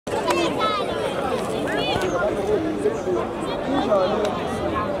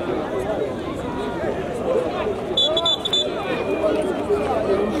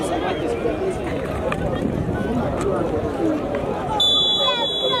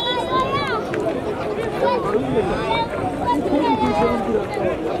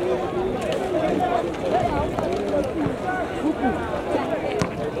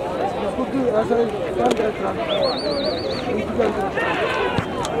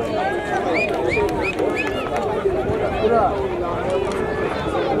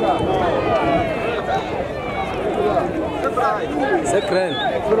Secret.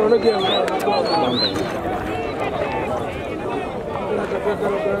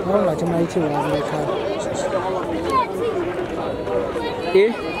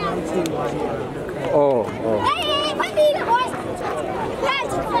 Oh, oh.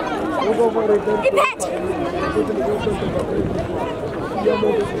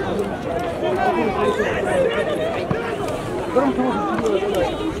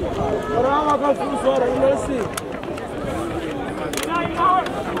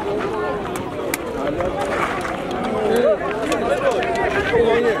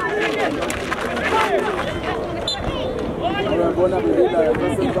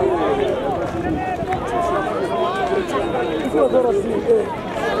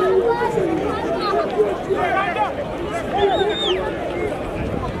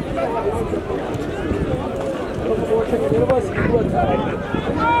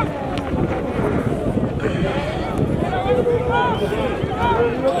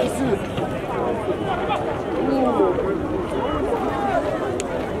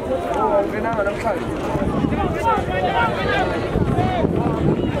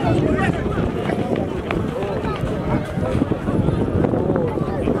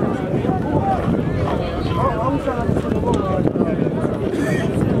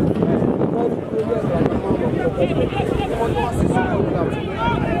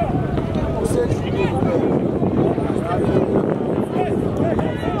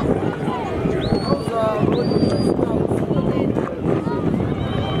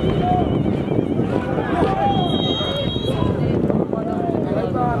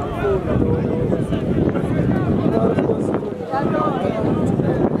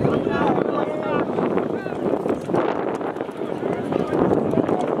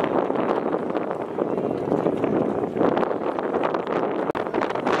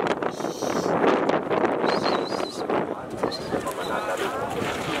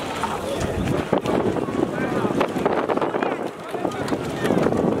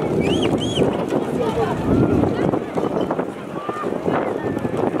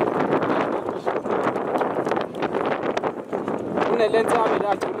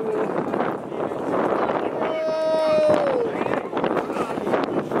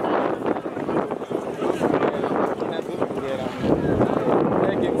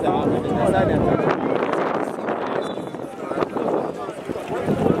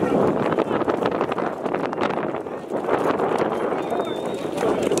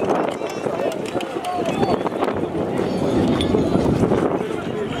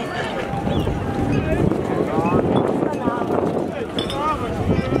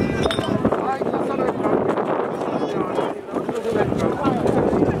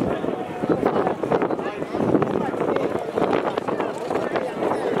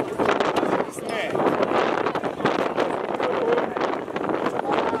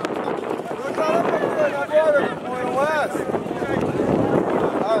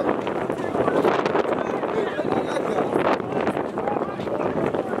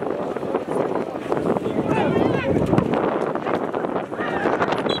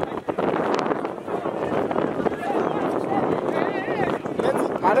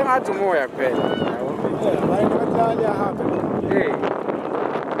 Hatu moya kweli. Hey.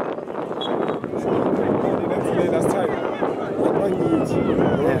 Last time.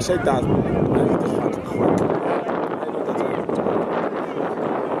 Yeah, shake that.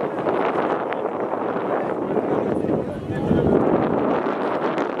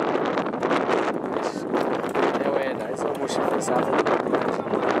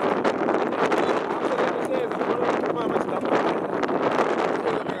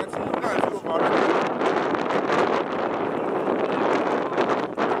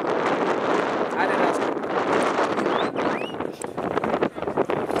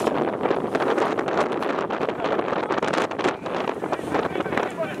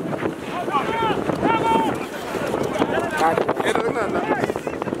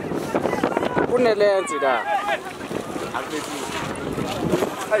 Kunelenzi la.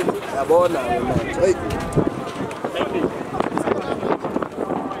 Hayi, yabona wena. Hey.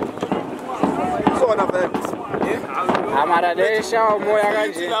 Sona vele. Amara desha umoya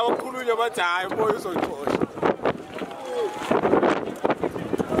kanje. Lawo khulunywa bathi hayi umoya uzojosha.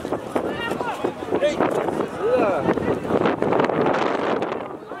 Hey.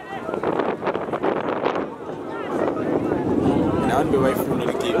 Nawe bayifuna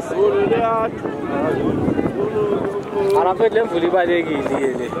lekiyo. Araphet lemvula ibalekile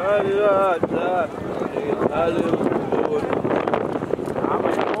le.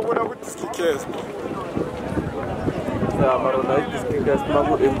 Ubona ku Diskcast. Marona Diskcast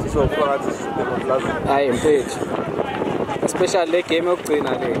maku empty so phakathi sisitema plus. Hayi impethu. Especially le game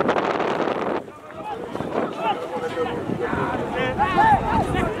yokugcina le.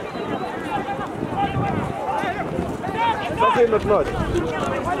 Okay, not.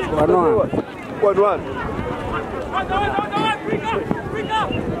 1-1. 1-1.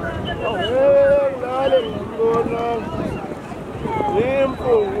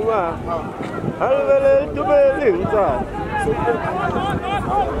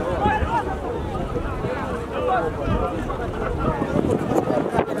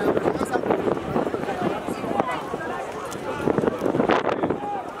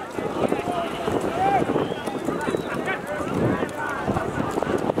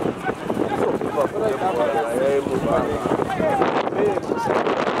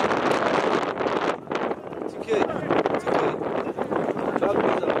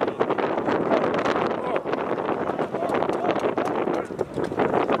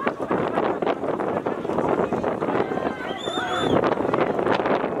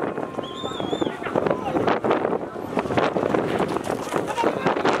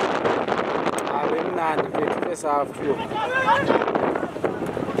 Safu.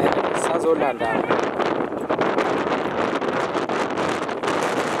 Sazolanda.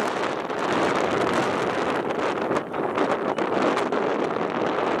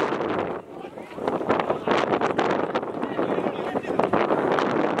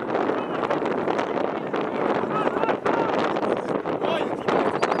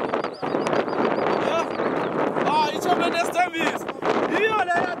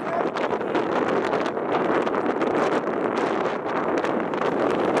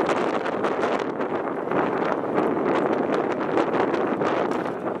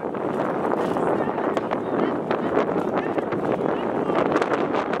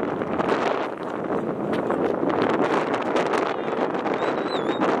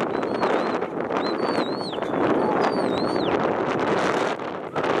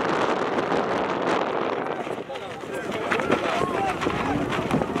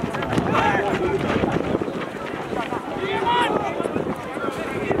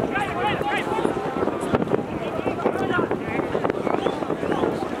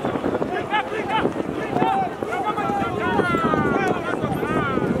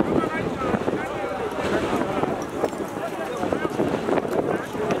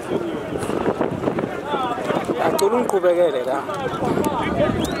 Tulung kubegele da.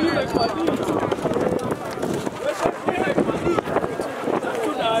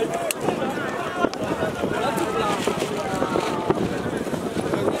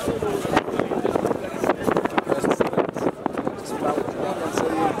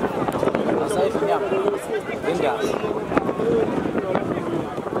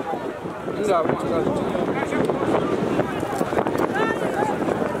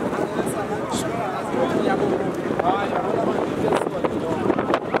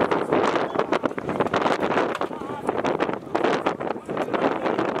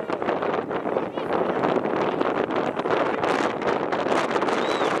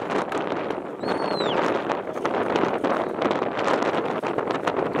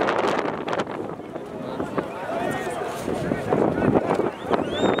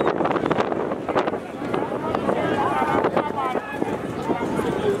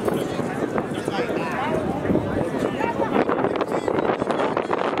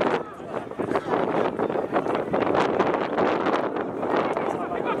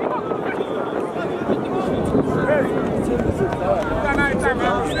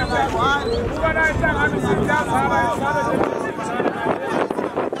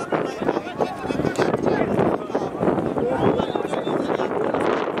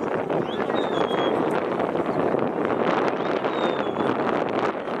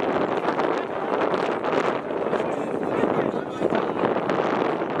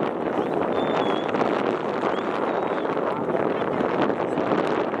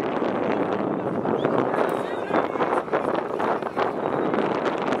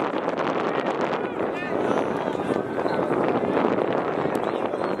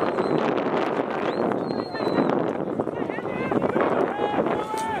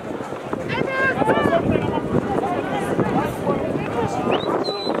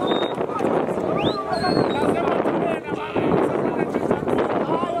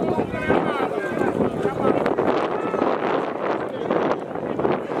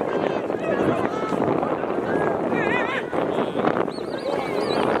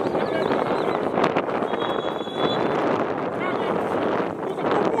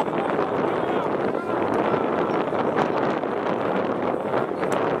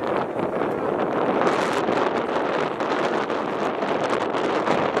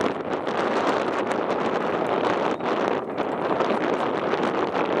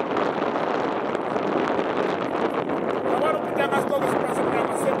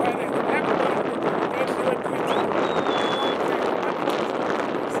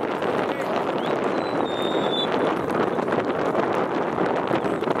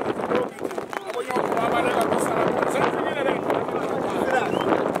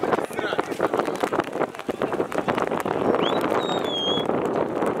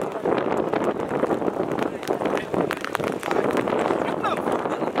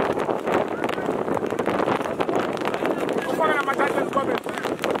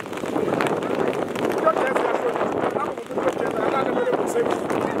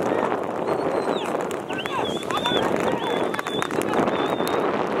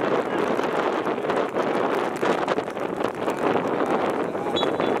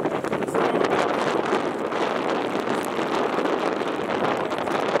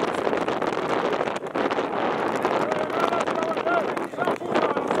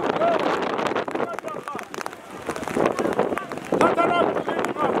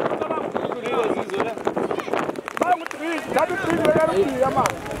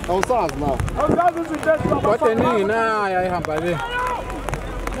 Awusazi na. Awusazi izinto Kodwa eningi nayo ayihamba le.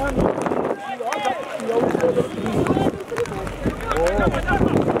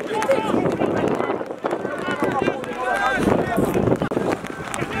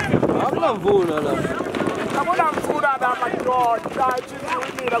 Akunamvula la. Akunamvula la madoda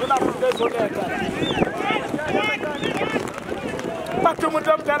ichizwini akunamvula ezoneta. Bathi umuntu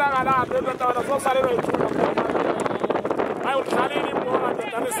omdala ngalapha ezodala sosalelwe ithuna. Hayi udlaleni ibhola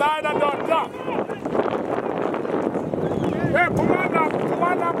ndoda nisayina ndoda. Hey phumana.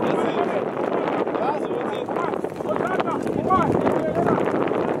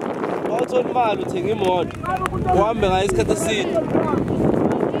 Awuthola imali uthenga imoto. Uhambe ngayo isikhathi eside.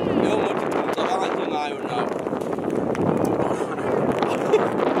 Leyo moto ucabanga njengayo nawe.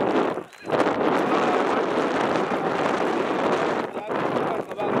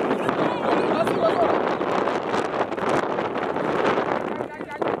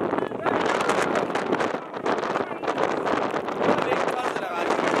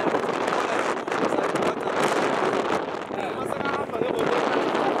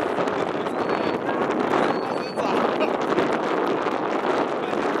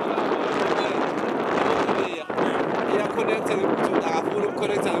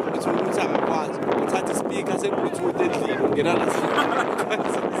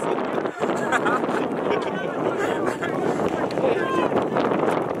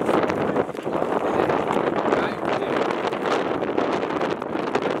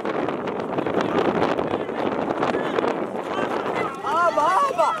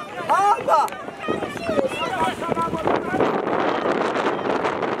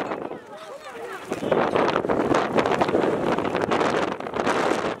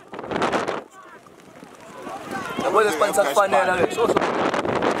 Spansa kufanele ke so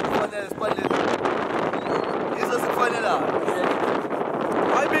kufanele spanle izo sifanele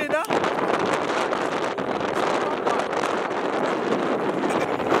hayi mina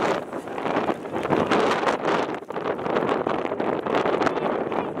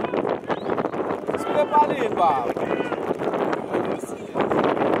Sile palini baba.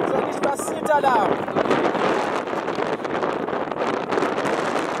 Sonisha sita la.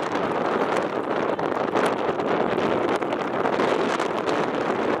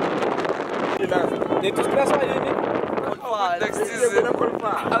 Dentro dos braços aí, né?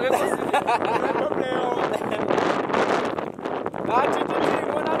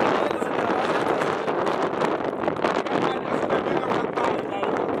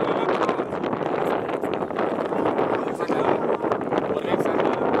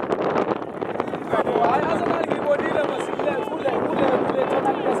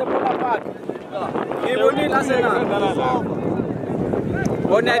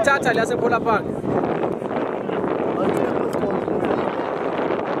 Unaithatha la sepola park.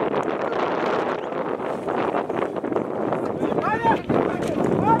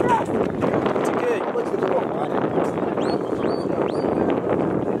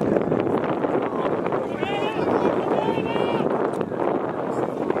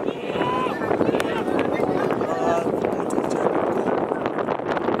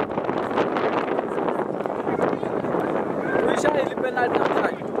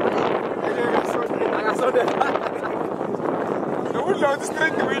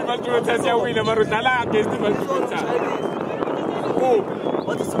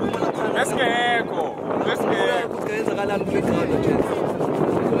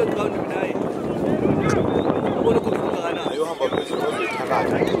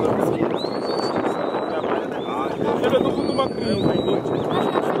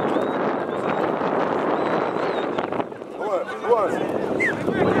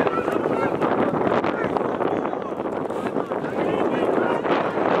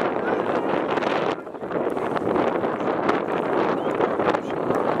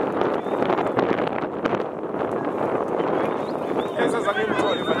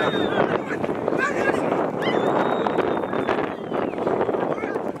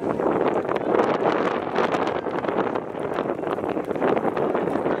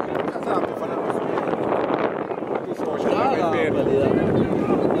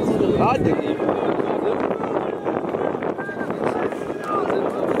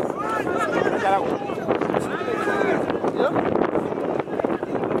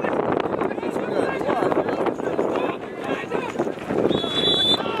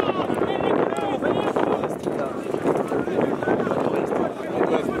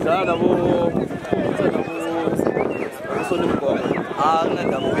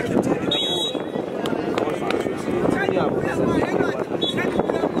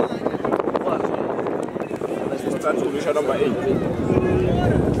 Number 8.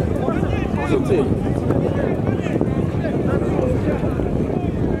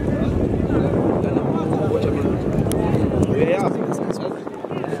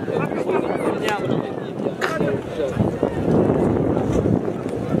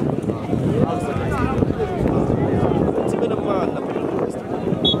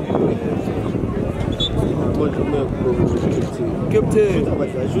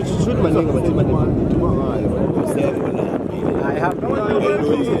 I have no idea.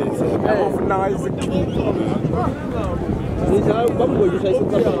 Now I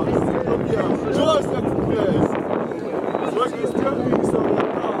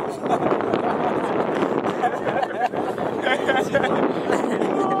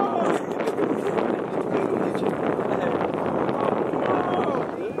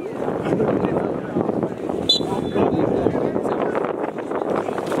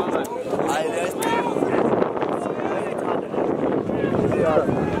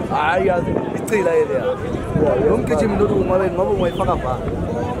Ila ile ya. Mke chini ndo mwawe ngabo mwaifaka pa.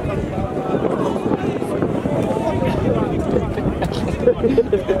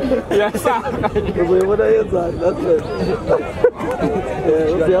 Ya saka. Wewe mbona yeza?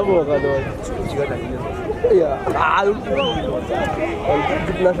 Usiamo kado. Ya.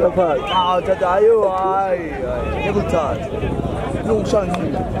 Kitna safa. Tata ayo ai. Nekuthatha. Nongishangi.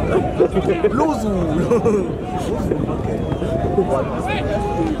 Luzu.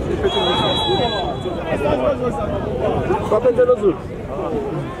 Papendelo zulu.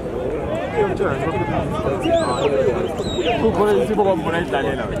 Kukhona isipho kwambona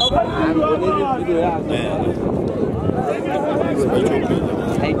idlalela wena.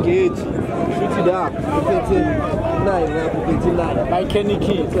 I get. Shoot it up. 29. by Kenny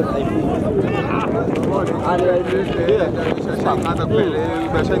Key.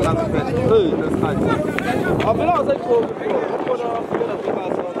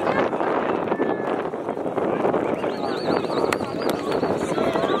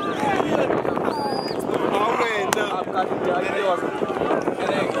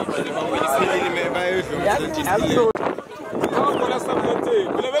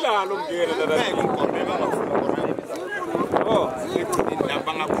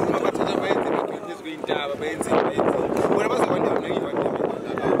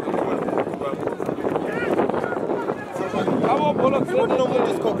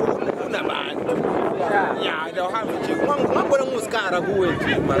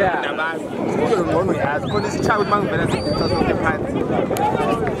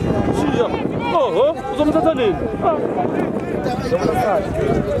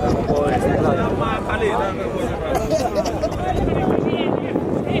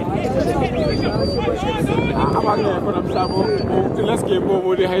 Let's get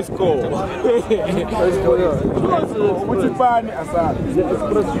over the high school. Which is fine, Assad.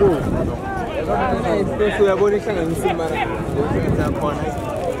 Espresso ya boni shanga msima.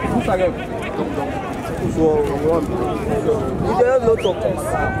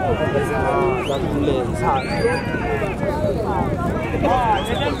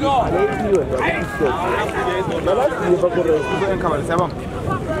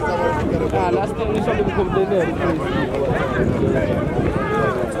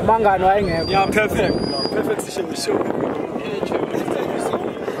 Mangano ayengekho. Yeah, perfect. Perfect situation.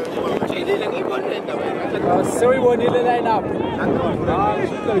 Sewuyibonile line up.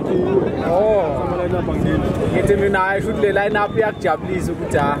 Ngithi mina ayisho le line up yakujabulisa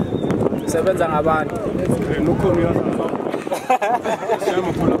ukuthi usebenza ngabantu.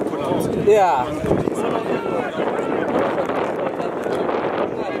 Yeah.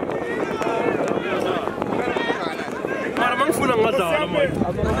 Mangifuna ngadala manje.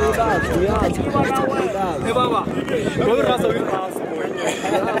 Hey baba. Ngorasa wirasa.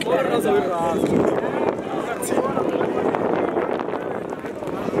 Ngorasa wirasa.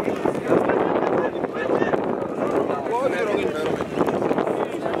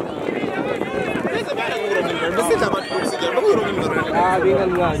 Ah,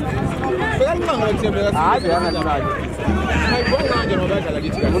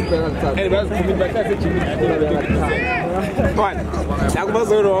 Fine.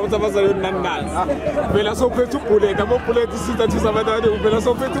 Yakubazolo wabazolo nanani. Vela sophethe ubullet, amabullet isitha thisabatha vela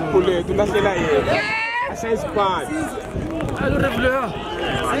sophethe ubullet ulahlela yena. Asayisiphala. Alo refleur.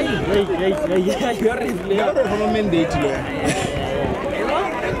 Hey, you refleur. From a mandate lo.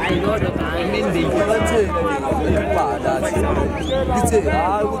 I know that I mean the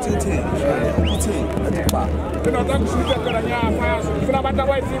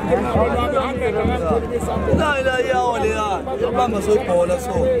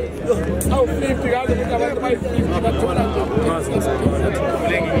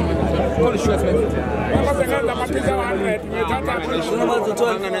you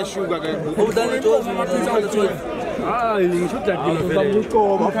should have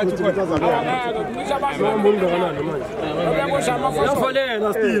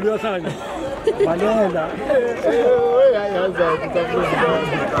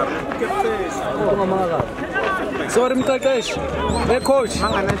sorry, Mkakesh. Hey, coach.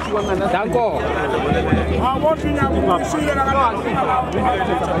 Danko.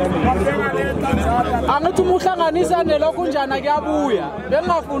 Angithi umuhlanganisa nelokhu njana kuyabuya.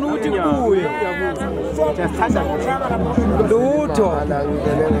 Bengafuni ukuthi kubuye. Lutho.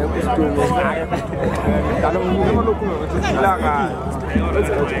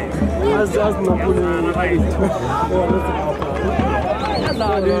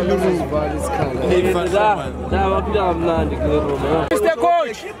 Mr.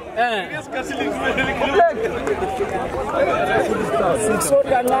 Coach.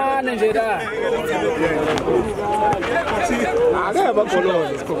 Sorry, anane nje la. Ake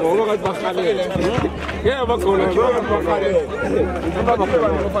bakoloni sikhoba ngathi bakhalele. Yebo bakoloni bakhalele.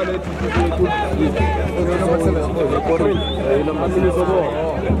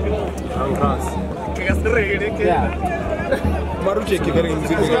 Maruje kivere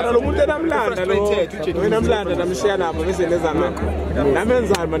ngizikho lo muntu enamlanda lo enamlanda namshiya lapha bese nezana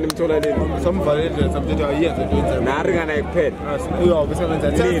namenzani manje nimthola leni samvalele samthetha ayenze into yenza nari kana ekuphela uyo bese wenza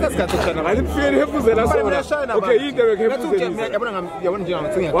isikhathi sokushana ngathi mfike hefuzela sona okay into bekhefuzela yabona yabona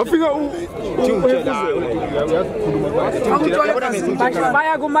njengamthinga wafika uyakhuluma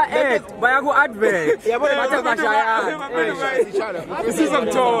baya kuma ad baya ku advert yabona bathe bashaya isiza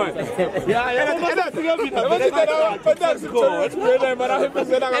mthola ya yabona Wena mara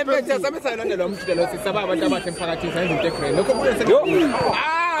hepesela ngapha samethana nalo mthelo sisaba abantu abahle emphakathini sayenza into egreen lokho kuye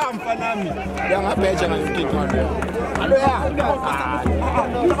mfanami yangabheja ngayikithwana alo ya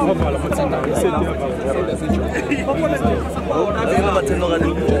ngoba lamathinga isendi yaba sijo ona bathelo kale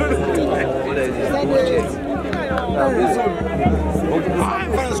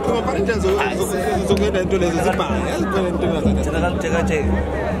mfana sikhoma phansi zokungena into lezo zibhanga yaziphela into ngazana thina kanitheka nje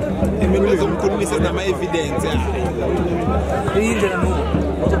emini zomkhulumisa nama evidence indlela no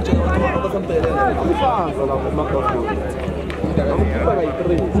bazokutshela abafanza la emakhulu ngikuba yi3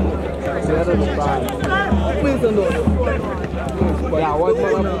 siyara ngibani kwisa ndo ya wathi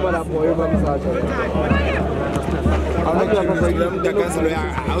baphuma lapho yobamsatsha awunakuya ngizayila umdakazelo ya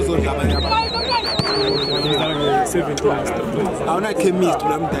awuzodlama yaba 7 class awuna chemist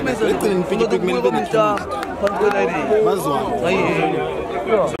la mdakazelo egcina nifike pigment benita bazwa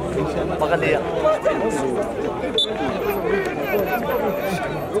Pagaliya.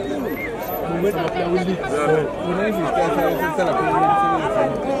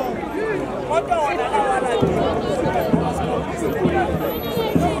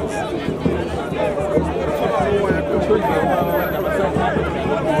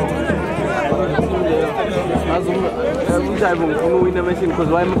 Umjaivo ngifuna uwina machine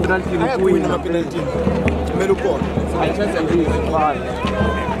because why penalty ukuwina penalty kumele ukona ayithatha nje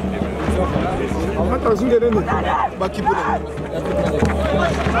amata usungene nini bakhipula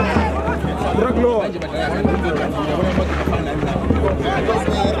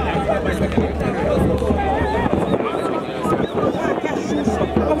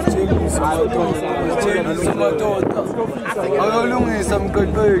Prals Ayolungisa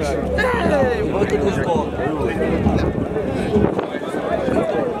mqeqeshi.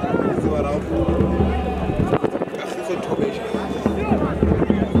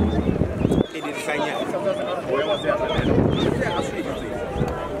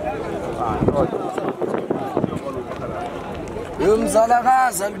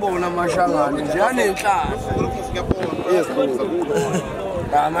 Yomzalakazi alibona amashangane nje anenhlahla.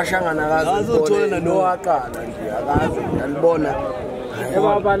 Amashangana akazibona nowaqala nje akazi alibona.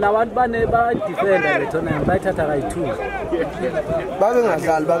 Baba labantu bane ba defender lethona bayithatha kayi2. Babe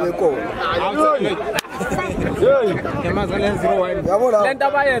ngadlali babe kona. Hey, yamaza le 0-1. Yabo la. Lento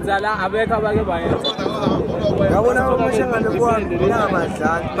abayenza la abekho abake bayenza. Ngabona abashangane kwami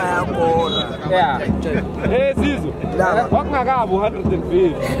nabadlali bayakora. Yeah. Sizo. Wakungakabi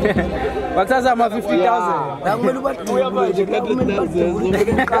 150. Bakuthatha ama 50,000. Nakumele ubabuya manje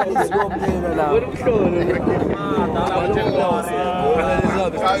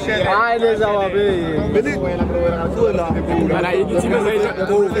Hayi leza wabe. Mana yithi manje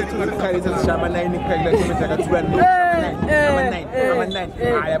ukukhalisa sishama 9 kuphela kumenza kathiwa no. Ama 9.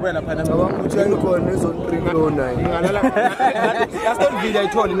 Hayi yabona lapha ukuthi khona izontrika lo 9. Ngalala Aston Villa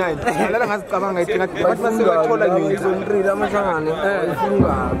ayitholi 9. Ngalala ngazicabanga ngayithenga bathi basebethola nini izontrika amashangane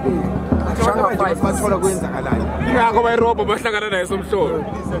ifungabi. Shanga 5 bathola kwenzakalayo. Ingakho bayirobho bahlangana naye somhlolo.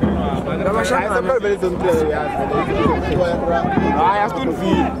 Ngabashangane vele izontrika yazi. Hayi Aston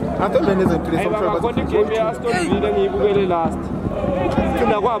Villa. Aston Villa izontrika somhlolo. Kodwa game ya Aston Villa ngiyibukele last.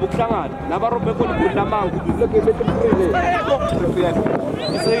 Funa kwabo ukuhlangana. Nabarobhe khona ukuthi lamangu lokho bethuphile.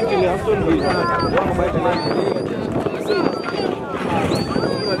 Isayidile Aston Villa.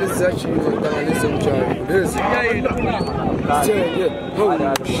 This is actually this Umjaivo. This.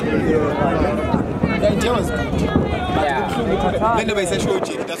 Lena bayiseshow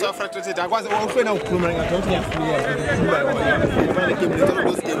chief that's why frustrated akwazi ufena ukukhuluma ngathi ngiyafika kufanele game lethu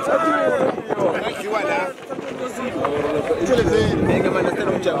those games ngaziwa la uthuleze ngeke manje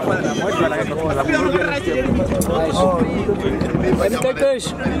sena umjaivo kufana namadlala Coach.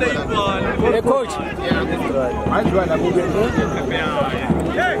 Hey coach. Ajwa la kube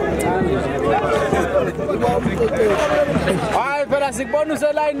Hayi phela sikubona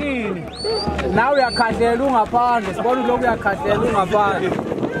uselayinini. Nawe uyakhahlela ungaphandle. Sibona lokho uyakhahlela ungaphandle.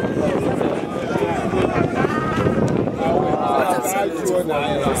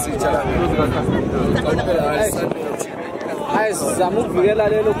 Hayi sizama ukuvikela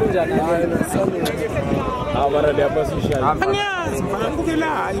lelo kunjani hayi nasamile. abara le opposition anyazi mfana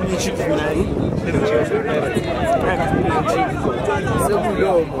ngibukela imichi kufuna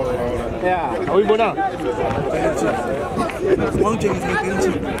sekulomo Yeah. Awuyibona? wangitshengisa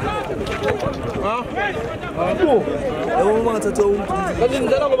ngithi yebo uma ngathatha umuntu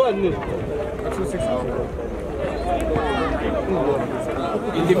Ngizindlela ngobani?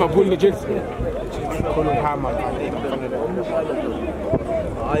 in Liverpool le Chelsea khona uhamba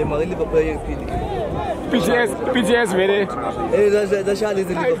hayi mara Liverpool yephili PTS vele zashaya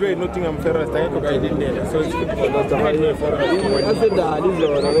lezi Liverpool Nottingham Forest ayekho kayilindela so it's football not high for asendali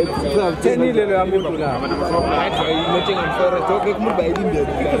izona Tenile lo yamuntu la. Nottingham Forest okay kumuntu bayilindela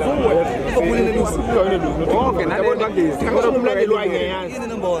okay nalelo ngezi ngibona umlandeli wayeyazi yini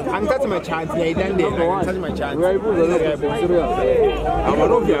number 1 angithatha my chance ngiyayilandela ngithatha my chance Uyayibuza lo serious. I'm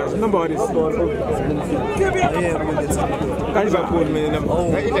obvious number 1 is Liverpool mina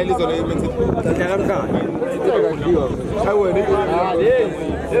idlala izolo yemenzi dlala mkani awena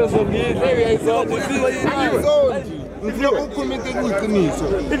ngifuna ukukhuluma iqiniso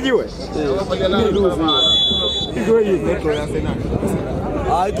idliwe idliwe yini nedro yasenani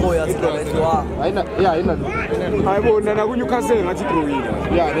hayi draw yasidwa ayina yeah ayina ayibona na ku Newcastle ngathi draw yini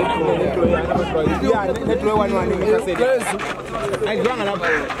yeah nedro 1-1 Newcastle ayidlanga lapha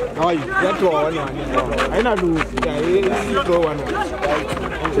hayi yadraw 1-1 ayina lose yeah draw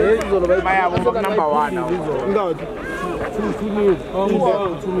 1-1 izolo bayabo number 1 ngawuthi After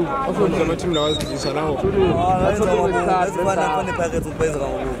the team was disallow.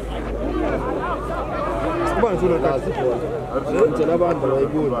 Kuba ngithola kahle. Ngicela abantu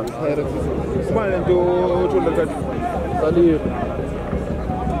bayibona. Kuba lento uthola kahle. Salile.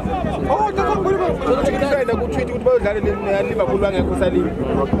 Oh, ngikubona ku tweet ukuthi bayodlala le Liverpool bangekho salile.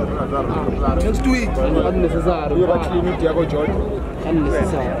 next week Unnecessary. Uyobathini uDiego Jota.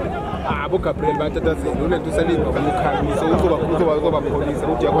 Unnecessary. Abo Gabriel bathatha zelo lento salile ngokukhanyisa uzoba pholisa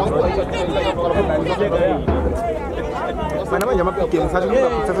uDiego Jota. Mana manje ama big games sathi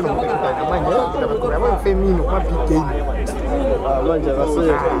ngiyakuthatha nomuntu manje yabo femino ama big game manje akase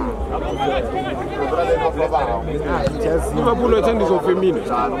Liverpool uthanda izo femino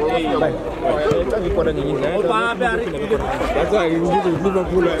ngikona ngiyidla that's why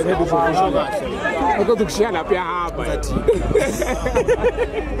Liverpool head izo kahle akho kushiya lapha yahamba yathi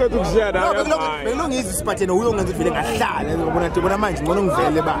akho kushiya lapha belo ngizi sipathene uyongenza vele ngahlala ngibona nje bona manje ngibona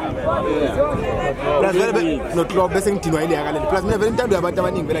ngivele ba plus vele no club bese ngidinwa ile yakalele plus mina vele intando yabantu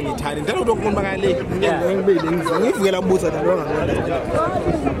abaningi vele ngithanda ngithanda ukuthi umuntu bakale ngibile ngivukela umbuzo la lo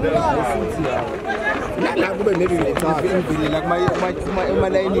ngakho la kube maybe ngivile kuma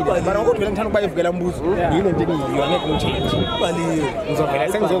line mara ngokuthi ngithanda ukuba ivukela umbuzo yini into engiyiyo angeke ngichange baliyo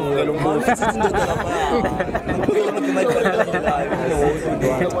ngizovela sengizovukela umbuzo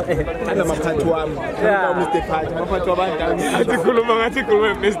ana maphathi wami Mr. Phathi maphathi wabantu athi khuluma ngathi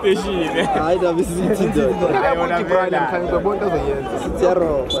khuluma eStation hayi da bisithi ndo ayona vela ngikhangiso bonke ozoyenza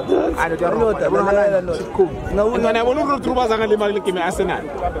siyaro ngabona bona uRuba zanga le mali game Arsenal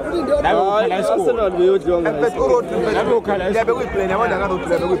Arsenal beyodlonga labe ukhala labe kuyiplan yabona ka Road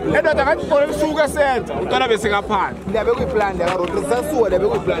labe kuyiplan endoda ngathi bona lisuka senza utala bese ngaphandle labe kuyiplan ya Road sasuka labe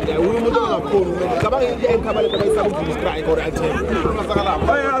kuyiplan ya umuntu ongakhona ngicabanga inkhabale bayisaba ukuthi strike or attack masakala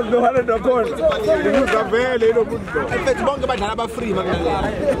ayazi wale dokhona ngizavele lo muntu mfethu bonke badlala aba free makunalela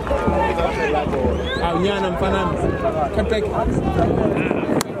awunyana mfanami captain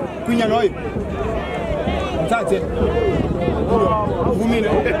kwinya noyo mthathe vumile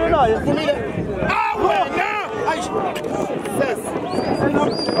wena ayi ses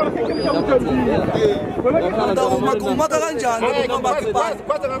umaka kanjani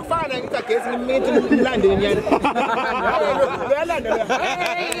kwaze ngakufana ngitagesi ngimithi ngimlande nyana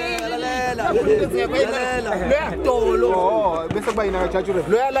Dolo bese kuba yina judge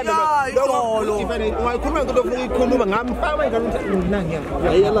lo yalanda lo ungayikhuluma into ofuna ukuyikhuluma ngamfaka nangiya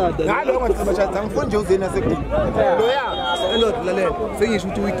ayalanda ngalo ngathi chat ngifuna nje uzena sekudini lo ya elot lalela sengisho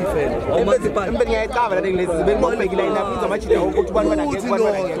ukuthi uyidefend awumazi bani embe ngiyayicaba la ngilezi zibe ngibhekile ina futhi amajida ukuthi abantu banake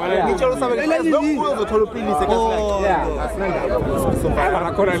kubona ngitshela usabe lo uzothola uphilise kahle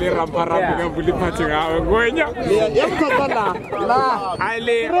akhona le rampa ngambuli phathi ngawe ngonya yamkhosana la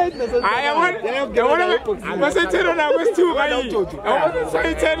ale ayabona basethero na kwesithuka yi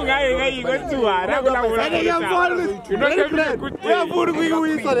awusayitheni ngayi kwesithuka nakulawula uyafuna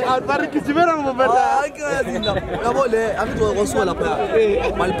ukuyisa le barikisibera ngomvela hayi yabo le afithi wakosuka lapha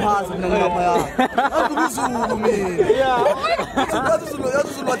maliphasa mina ngapha ya akubizulu mina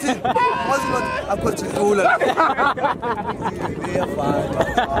yazulu wathi akhotshizula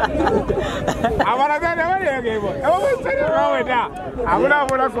abana kana bayekebo abasethero ngawe da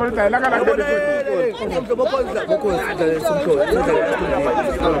abona khona la kana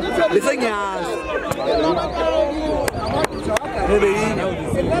lisengiyazi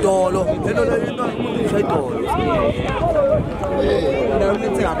dolo shayidolo la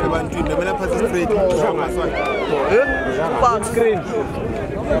ulethe ngapha ebantwini bemela phansi straight ngishamaswana back screen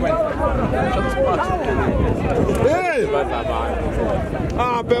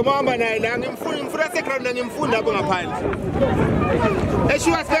bemamba naye la ngimfuna seground ngimfunda apho ngaphandle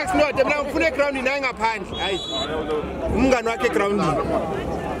eshiwa specs note mina ngifuna eground naye ngaphandle hayi umngani wakhe eground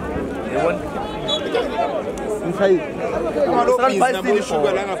Inside. Sakali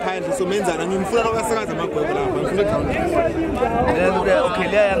shuka la ngaphandle so menzana ngimfuna lokasakaza amagwebo lapha ngifuna eground okay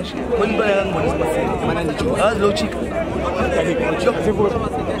leya yangisho khona into yakangibonisa basini mana ngithi azi lo chick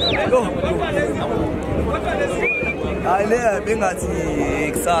hayi le bengathi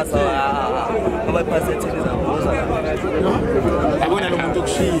kusasa abayiphasethele zaboza yabona lo muntu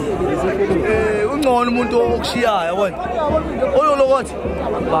okushiya ungcono umuntu okushiyayo yabona oyolokothi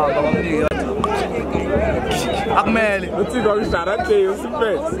baba bamnike akumele uthi kwakudara nje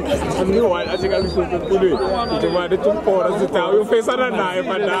usiphethe angiwa athi kalishonto empulweni nje manje tumpora sithawu uyofesana naye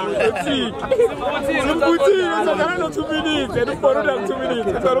madam uthi uzokhala no 2 minutes and na 2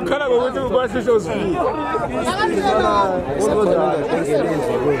 minutes uzokhala ngokuthi ukwashisho usifike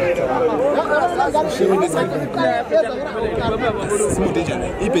simude njani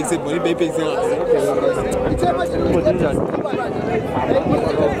ibhekise bona ibhekise simude njani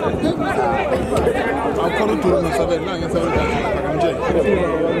akhona uDuru noSabela la ngesawula akamtshela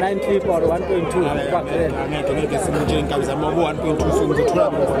 93 or 1.2 kwaphela ngeke simutshela inkabi zami abo 1.2 so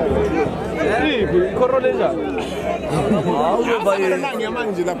ngizothola ibi khorole njani hawu baye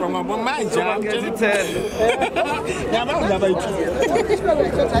nanyamanje lapha ngabo manje ngizithele yabona laba yithi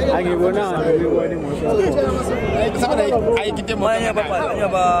angibona ngibona imoto kusabana ayikite moto manya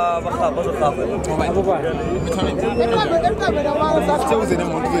baba bazokhapha abo ba sewuze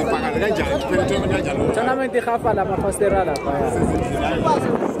nemoto zipakala kanjani phela kanjani tournament ikhafa la mafastera lapha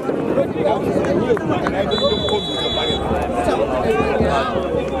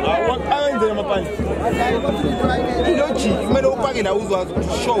awenze mapanje iloji kumele upake la uzwazi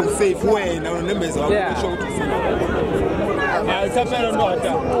ukuthi show safe wena unembeza wakho show ukuthi safe ayisafela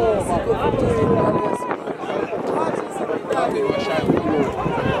ndoda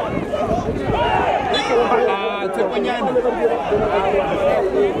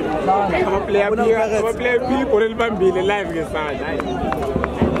player people elibambile live ngesandla hayi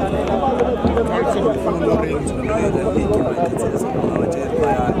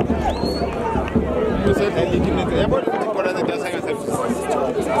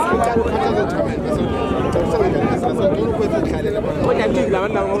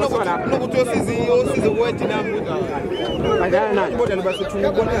osize kwethu namuka Ayana. ibona libasithunga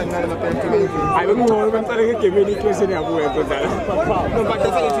ubona kancane amaphela. Hayi bengingona bensale ngegemini ihloseni yabo yenzala. No but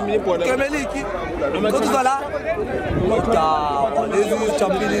asengithi mina ibhola. Kemeliki. Kodwa la. Lezi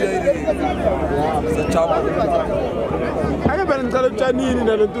champions Ake bena ngicela utshanini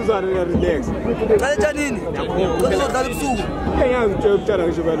nalontuzana na relax. Cala utshanini. Uzodlala ebusuku. Engazi utshela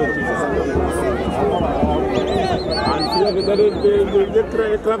ngisho balontuzana. Anifika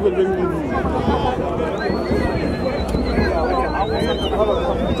ke travel bengi.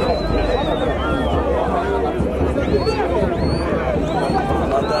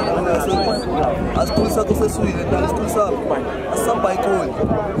 Asikulisa kuseswile na asikulisa asamba ikhona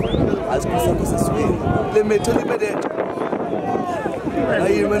asikulisa kuseswile le metho libedetho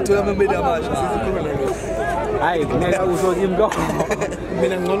ayi metho yamembede amasha Hayi kuneka uzokimlo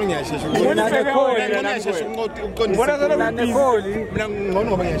Mina ngcono ngiyashesha. Mina nekholi Ubona mina nekholi mina ngcono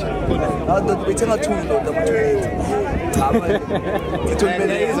ngoba ngiyashesha uqondisa. ado bethenga thulo ndamthwethe chaba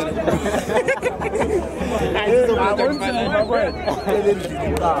ngithumela izo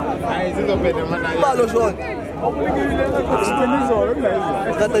Hayi sizophetha mana. balo shona Isitelizo ngilaizo.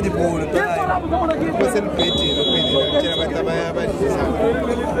 kata dibolo tayi Bese libhedile uphinde abantu abayabadlisa.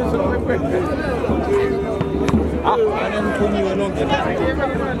 Anamkhunyiwe nonke.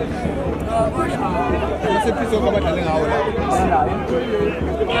 Masephiso kabadlale ngawo la.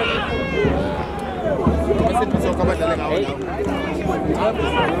 Masephiso kabadlale ngawo la.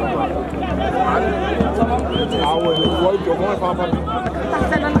 Awe wojo mo fa fa.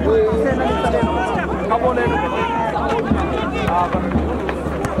 Kabole.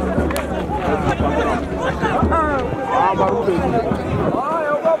 Barube.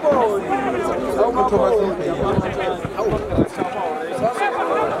 Ayo babo.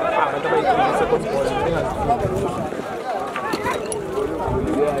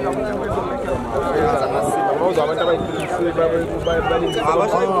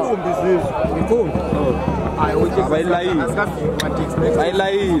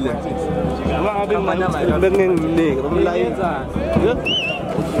 Bayilayile. Benginginike bamlayile.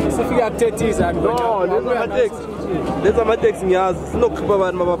 sifika 30 za No, leza amateksi ngiyazi sinokukhipha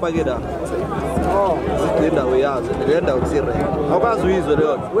abantu mabapake la. Le ndawo yazi, le ndawo kusire. Awukazi uyizwe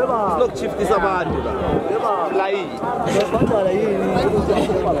leyo. Sinokuchiftisa abantu la. Mlayile. badala yini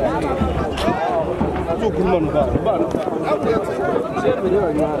Uzokhuluma nobani?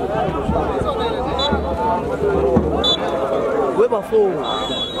 weba phone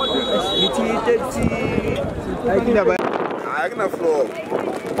ngithi taxi Ayikindaba. Ayikina flow.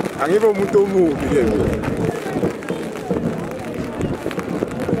 Angibe umuntu omubi ke.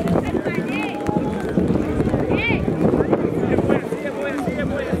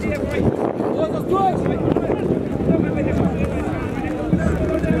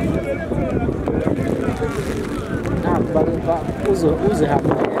 uze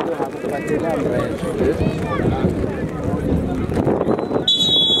hamba batela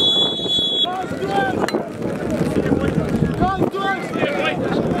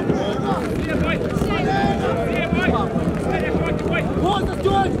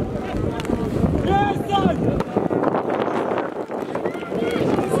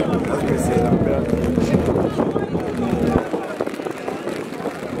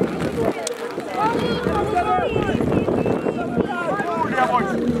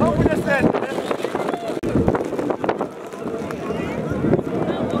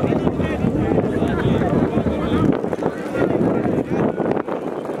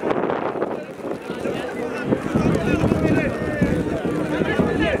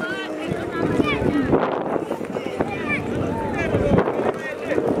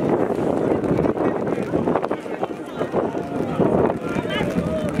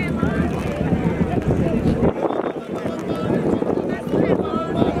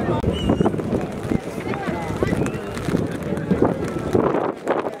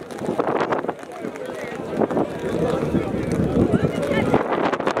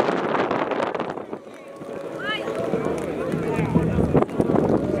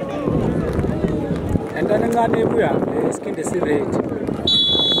ngane buya iskinde sirate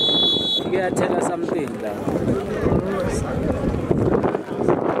tell something la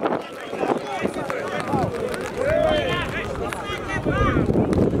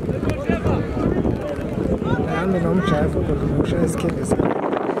nami nomjaivo ngokusha iskinde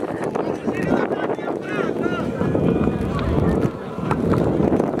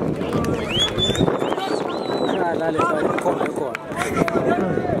dale khona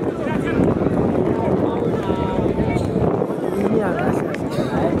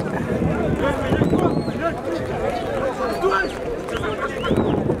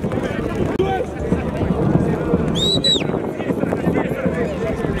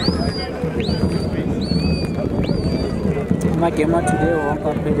Magema today won't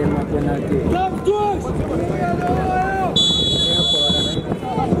compare them with penalty.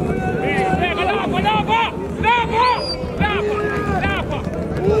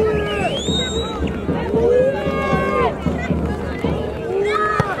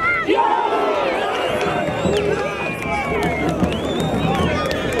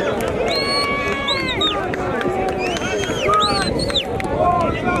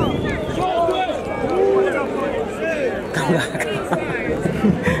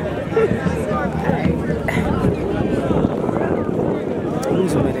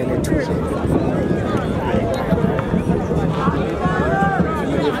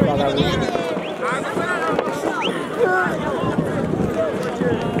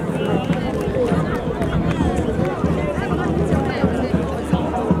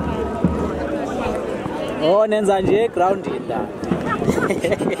 Oh, nenza nje ground ila.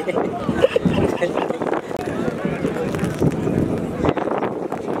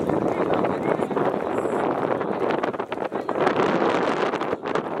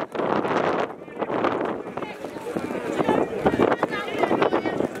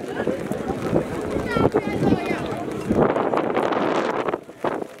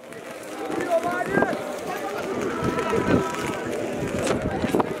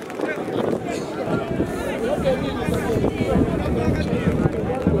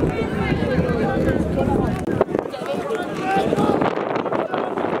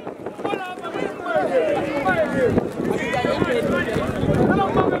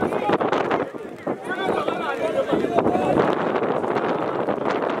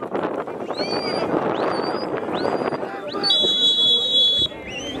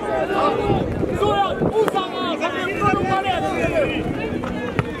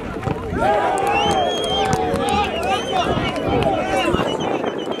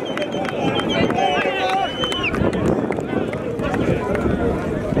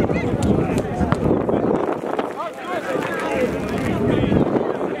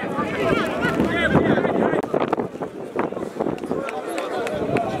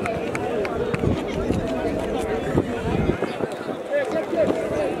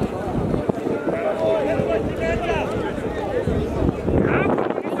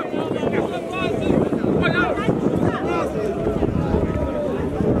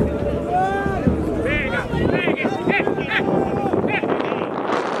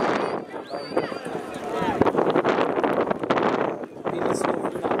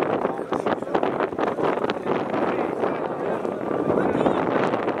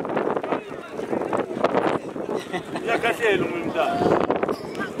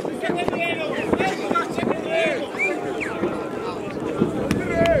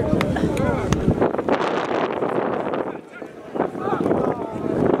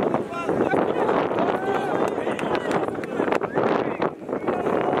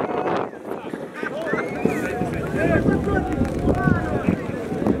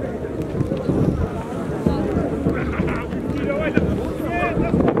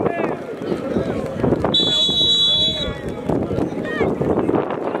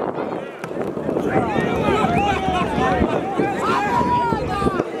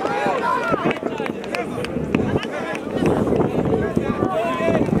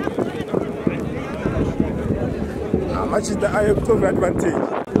 How much is the IOP advantage?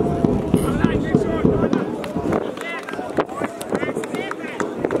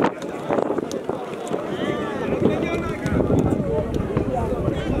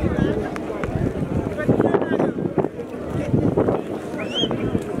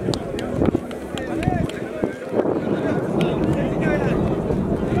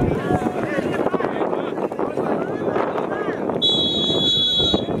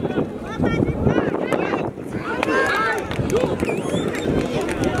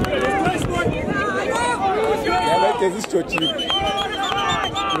 This is so cheap.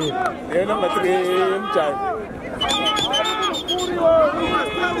 They're number 3 Umjaivo.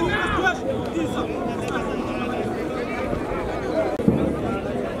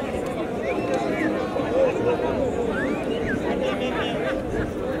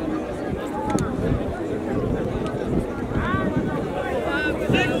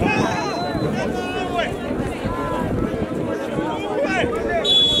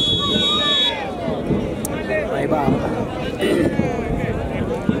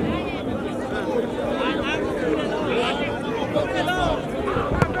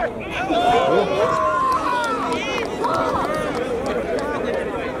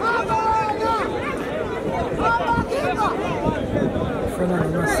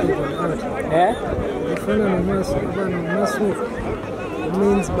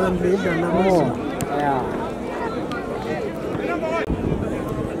 Means band leader. Yeah.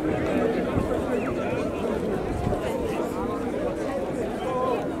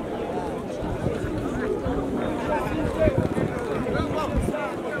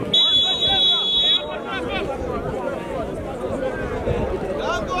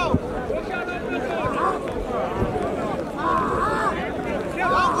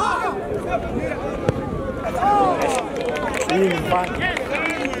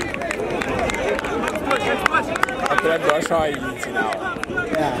 After that, Joshua eats now.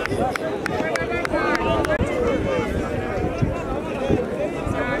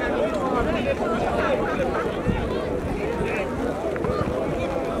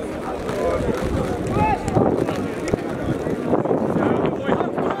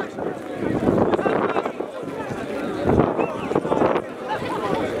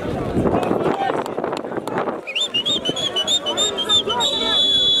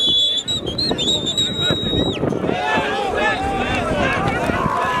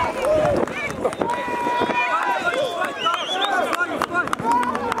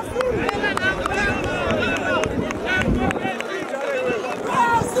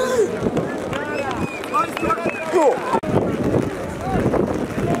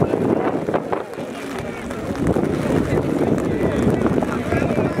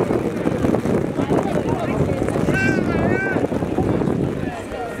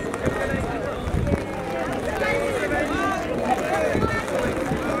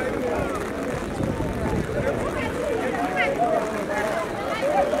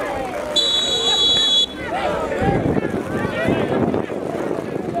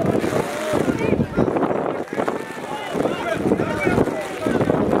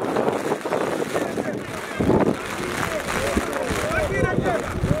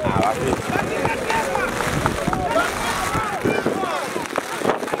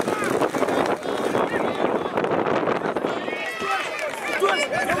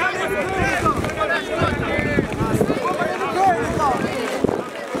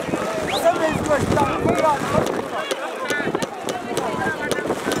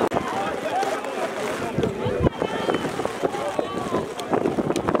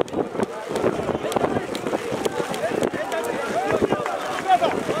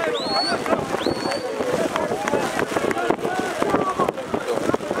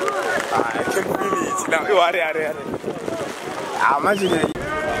 Imagine it.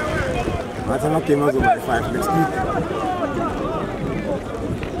 Matama came out by 5. Let's do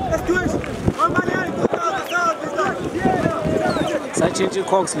it. Such a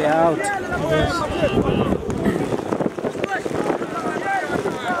Coxley out. Yes.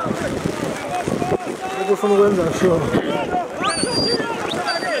 I go from Windsor, sure.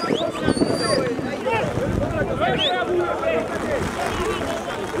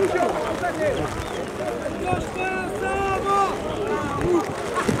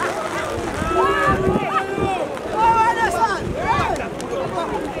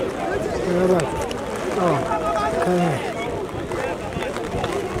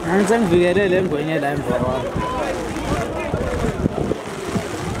 Anzang viyere lem gonya lem bawa.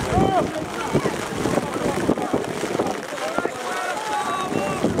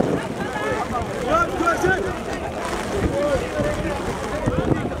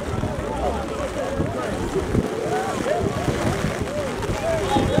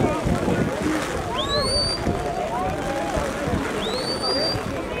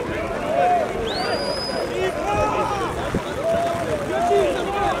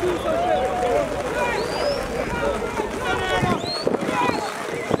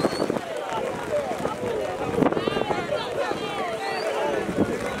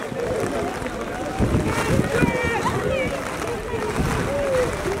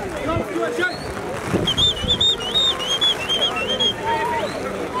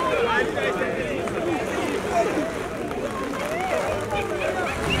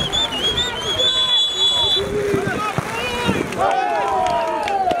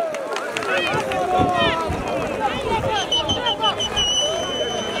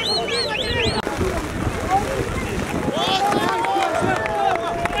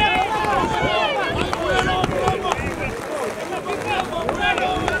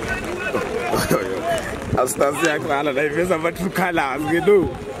 Astasia kwala na ivesa watu kala ngido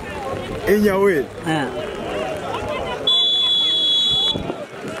enyawe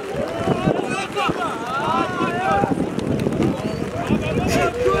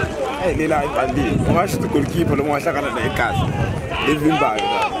lila ibandi mwashi tukulkipa lo mwasha kana na ikasa livimba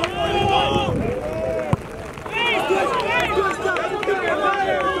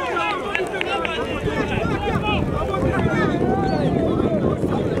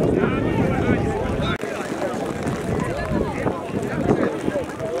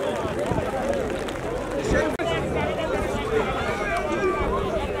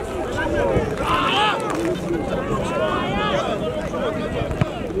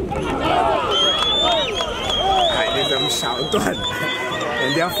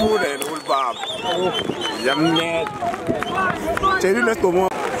and their food and old barb. Yum net. Tell you let's go more.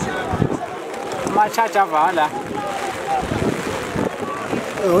 Machacha vala.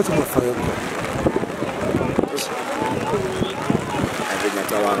 Wathi mafaka khona.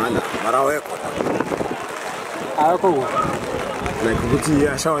 Ngiyacabanga la, mara wekho la. Akho ku. Like ukuthi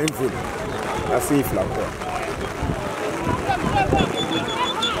yashawa imvula. Asif la khona.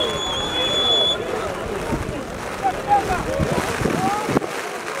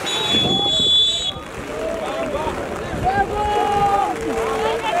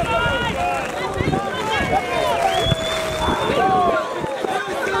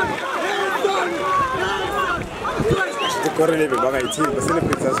 Corre le baba iti, basi le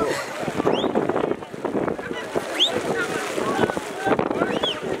pizza so.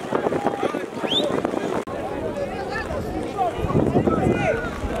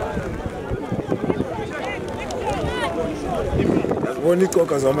 Woni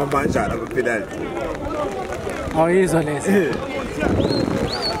koka zoma manjana ku pedal. Awuyizwa lesi.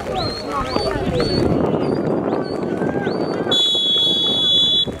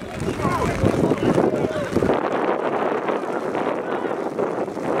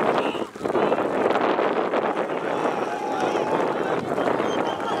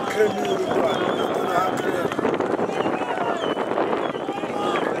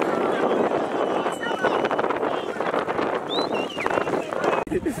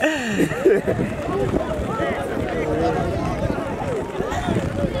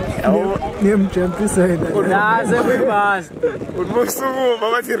 Ngiyamjumpisa yena. Naze kuyibasi. Umusukuma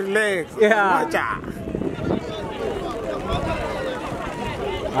bathi relax. Macha.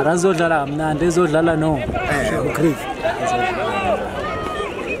 Arazodlala kamnandi ezodlala no. Chris.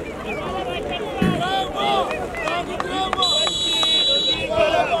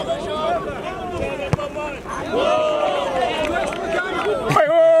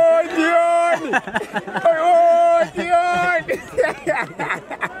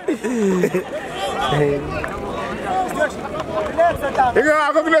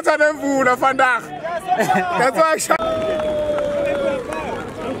 Aku bilang sana mvula vandaag. Dat was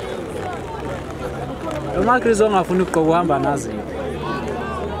Umakrizo ngafuna ukuhamba nazi.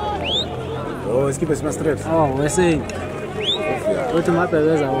 Oh, skip is master. Oh, wesengi. Uthi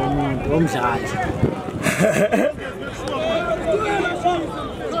mabhebeza umuntu omdlali.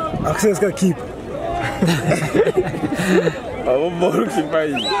 Access ka keep. Oh, more keep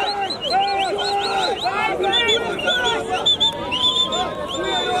aí.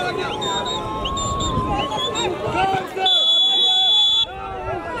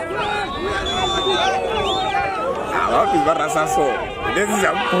 Aqui vai raçar só. Desde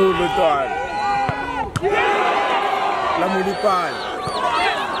já pulo todo. La municipal.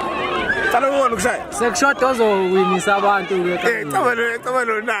 Tala uone kushay. Sekshot ozowinisa abantu ke. Tama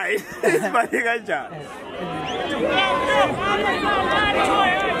lo nayi. Isibani kanjani?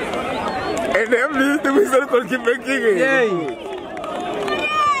 Enemli tumisela goalkeeper king. Yey.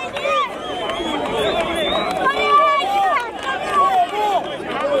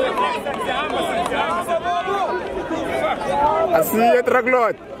 Así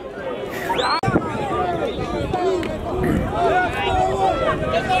traglot.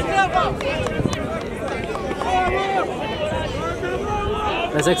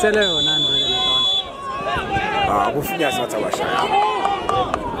 Eseksele yona ndele lekona. Kufinya sathi abashaya.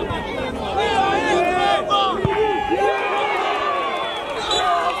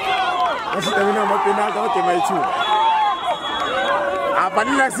 Asitamina mapenalty ote mayithi.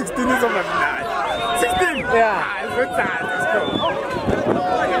 Abanila 16 izoma finale. 16. Yeah.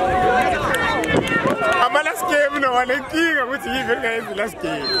 Ama last game no one kinga ukuthi yive guys last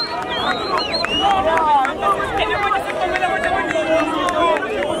game.